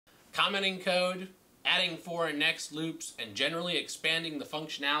commenting code, adding for and next loops, and generally expanding the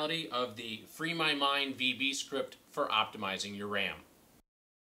functionality of the FreeMyMind.vbs for optimizing your RAM.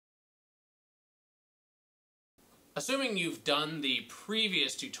 Assuming you've done the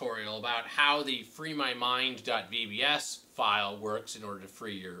previous tutorial about how the FreeMyMind.vbs file works in order to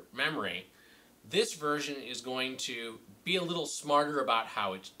free your memory, this version is going to be a little smarter about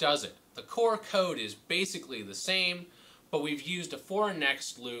how it does it. The core code is basically the same, but we've used a for and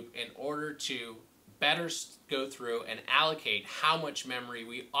next loop in order to better go through and allocate how much memory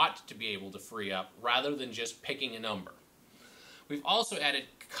we ought to be able to free up rather than just picking a number. We've also added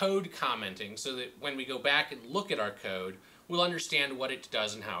code commenting so that when we go back and look at our code, we'll understand what it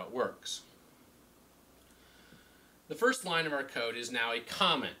does and how it works. The first line of our code is now a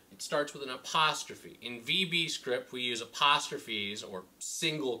comment. It starts with an apostrophe. In VBScript, we use apostrophes or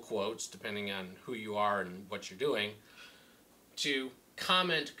single quotes, depending on who you are and what you're doing, to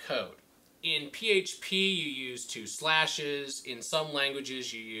comment code. In PHP, you use 2 slashes. In some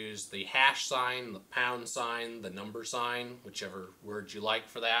languages, you use the hash sign, the pound sign, the number sign, whichever word you like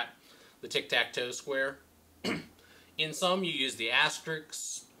for that, the tic-tac-toe square. In some, you use the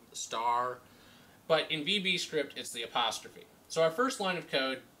asterisk, the star, but in VBScript, it's the apostrophe. So our first line of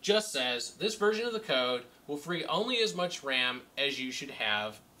code just says, this version of the code will free only as much RAM as you should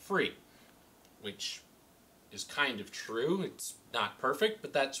have free, which is kind of true. It's not perfect,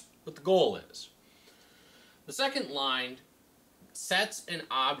 but that's what the goal is. The second line sets an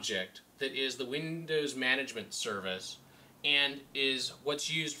object that is the Windows Management Service and is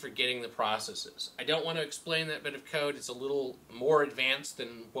what's used for getting the processes. I don't want to explain that bit of code. It's a little more advanced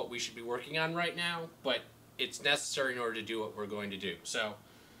than what we should be working on right now, but it's necessary in order to do what we're going to do. So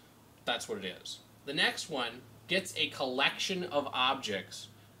that's what it is. The next one gets a collection of objects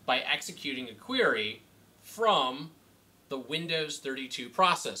by executing a query from the Windows 32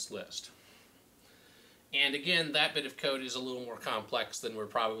 process list. And again, that bit of code is a little more complex than we're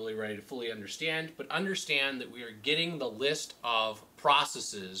probably ready to fully understand, but understand that we are getting the list of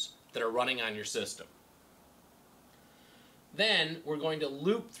processes that are running on your system. Then we're going to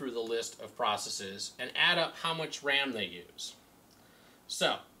loop through the list of processes and add up how much RAM they use.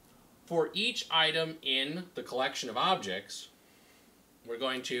 So, for each item in the collection of objects, we're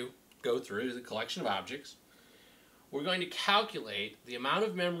going to go through the collection of objects. We're going to calculate the amount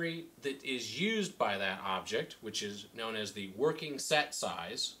of memory that is used by that object, which is known as the working set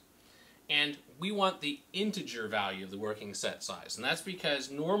size, and we want the integer value of the working set size. And that's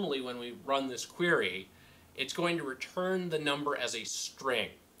because normally when we run this query, it's going to return the number as a string.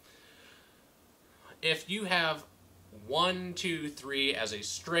 If you have 1, 2, 3 as a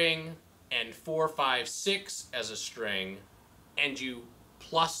string and 4, 5, 6 as a string, and you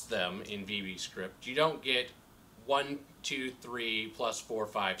plus them in VBScript, you don't get 1, 2, 3 plus 4,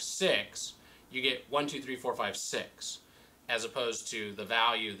 5, 6. You get 1, 2, 3, 4, 5, 6, as opposed to the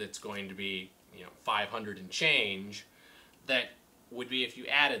value that's going to be, 500 and change that would be if you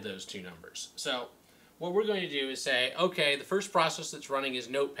added those two numbers. So what we're going to do is say, okay, the first process that's running is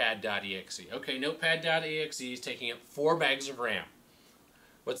notepad.exe. Okay, notepad.exe is taking up 4 megs of RAM.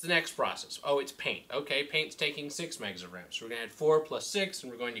 What's the next process? Oh, it's paint. Okay, paint's taking 6 megs of RAM. So we're going to add 4 plus 6,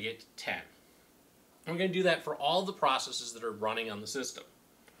 and we're going to get 10. And we're going to do that for all the processes that are running on the system.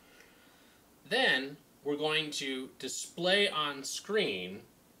 Then we're going to display on screen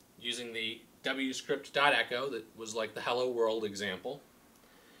using the wscript.echo that was like the hello world example,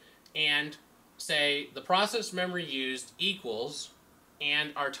 and say the process memory used equals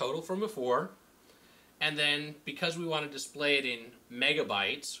and our total from before, and then because we want to display it in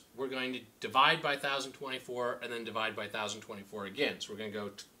megabytes, we're going to divide by 1024 and then divide by 1024 again. So we're going to go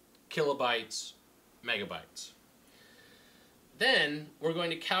to kilobytes, megabytes. Then we're going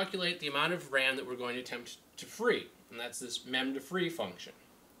to calculate the amount of RAM that we're going to attempt to free, and that's this mem to free function.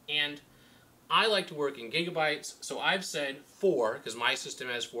 And I like to work in gigabytes, so I've said 4, because my system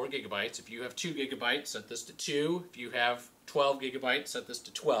has 4 gigabytes. If you have 2 gigabytes, set this to 2. If you have 12 gigabytes, set this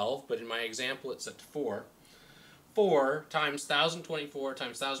to 12, but in my example it's set to 4. 4 times 1024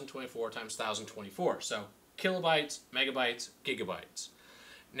 times 1024 times 1024. So kilobytes, megabytes, gigabytes.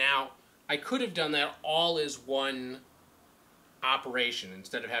 Now, I could have done that all as one operation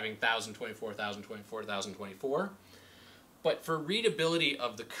instead of having 1024, 1024, 1024. But for readability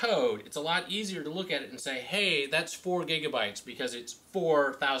of the code, it's a lot easier to look at it and say, hey, that's 4 gigabytes because it's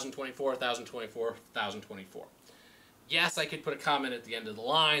 4, 1024, 1024, 1024. Yes, I could put a comment at the end of the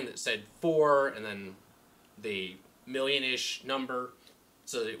line that said 4 and then the million-ish number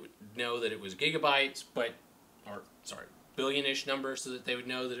so that it would know that it was gigabytes, but, or sorry, billion-ish number so that they would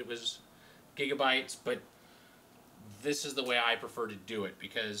know that it was gigabytes, but this is the way I prefer to do it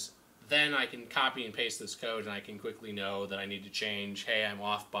because then I can copy and paste this code and I can quickly know that I need to change, hey, I'm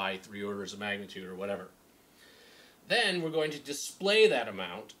off by 3 orders of magnitude or whatever. Then we're going to display that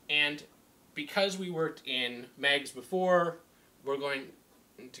amount, and because we worked in megs before, we're going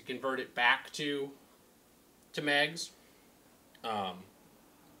to convert it back to megs.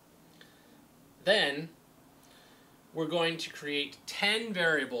 Then we're going to create 10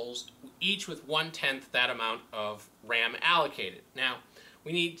 variables, each with 1/10 that amount of RAM allocated. Now,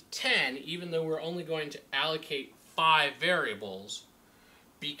 we need 10, even though we're only going to allocate 5 variables,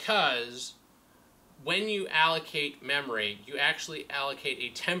 because when you allocate memory, you actually allocate a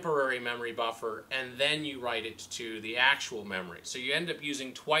temporary memory buffer, and then you write it to the actual memory. So you end up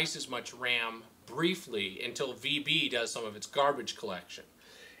using twice as much RAM briefly until VB does some of its garbage collection.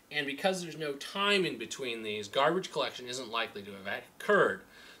 And because there's no time in between these, garbage collection isn't likely to have occurred.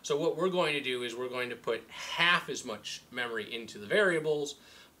 So what we're going to do is we're going to put half as much memory into the variables,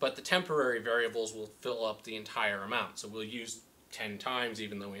 but the temporary variables will fill up the entire amount. So we'll use 10 times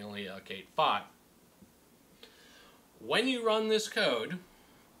even though we only allocate 5. When you run this code,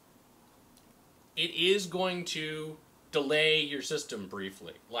 it is going to delay your system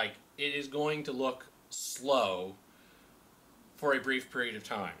briefly. Like, it is going to look slow for a brief period of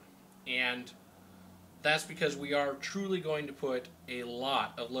time. And that's because we are truly going to put a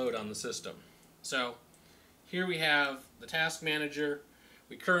lot of load on the system. So here we have the task manager.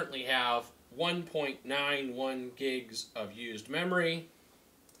 We currently have 1.91 gigs of used memory.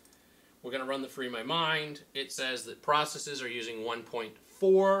 We're going to run the FreeMyMind. It says that processes are using 1.4.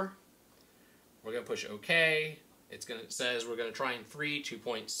 We're going to push OK. It says we're going to try and free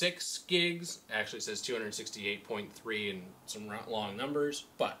 2.6 gigs. It actually says 268.3 and some long numbers.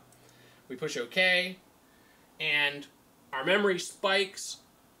 But we push OK, and our memory spikes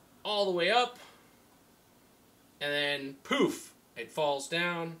all the way up, and then poof, it falls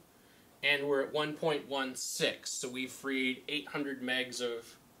down, and we're at 1.16. So we've freed 800 megs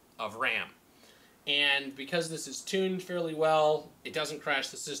of RAM. And because this is tuned fairly well, it doesn't crash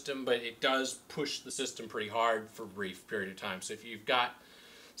the system, but it does push the system pretty hard for a brief period of time. So if you've got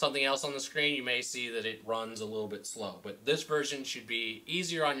something else on the screen, you may see that it runs a little bit slow. But this version should be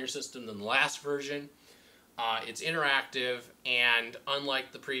easier on your system than the last version. It's interactive, and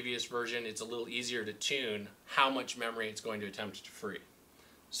unlike the previous version, it's a little easier to tune how much memory it's going to attempt to free.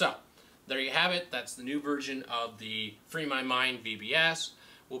 So, there you have it. That's the new version of the FreeMyMind.vbs.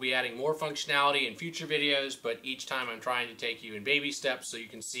 We'll be adding more functionality in future videos, but each time I'm trying to take you in baby steps so you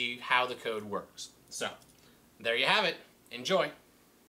can see how the code works. So, there you have it. Enjoy!